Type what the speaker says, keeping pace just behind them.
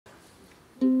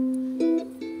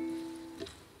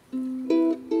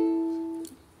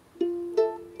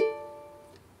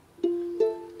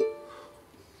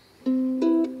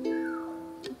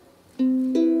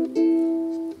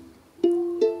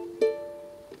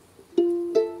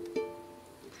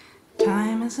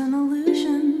has an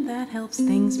illusion that helps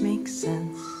things make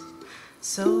sense.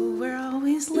 So we're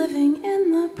always living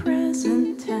in the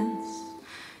present tense.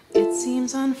 It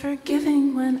seems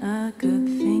unforgiving when a good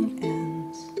thing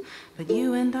ends, but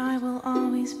you and I will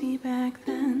always be back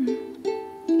then.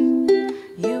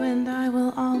 You and I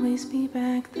will always be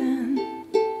back then.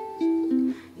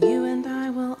 You and I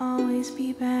will always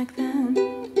be back then.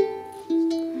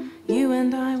 You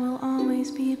and I will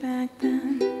always be back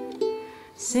then.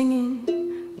 Singing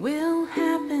will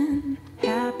happen,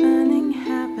 happening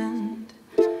happened.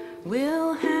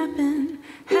 Will happen,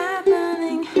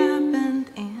 happening happened,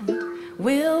 and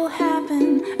will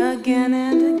happen again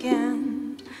and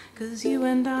again. 'Cause you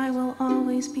and I will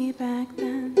always be back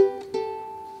then.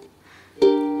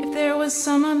 If there was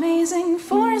some amazing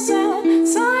force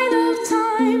outside of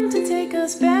time to take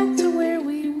us back to where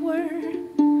we were,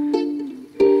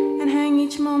 and hang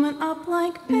each moment up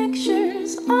like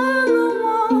pictures on the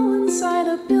wall inside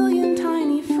a billion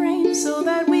tiny frames so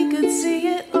that we could see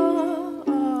it all,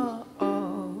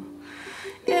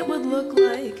 it would look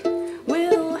like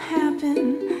will happen,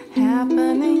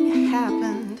 happening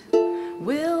happened.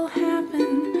 Will happen,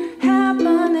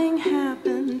 happening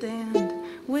happened, and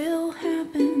will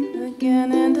happen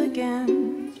again and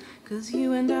again. 'Cause you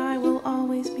and I will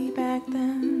always be back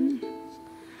then.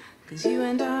 'Cause you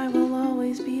and I will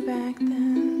always be back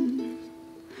then.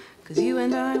 'Cause you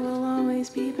and I will always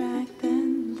be back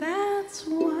then. That's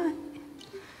why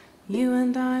you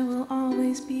and I will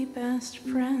always be best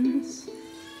friends.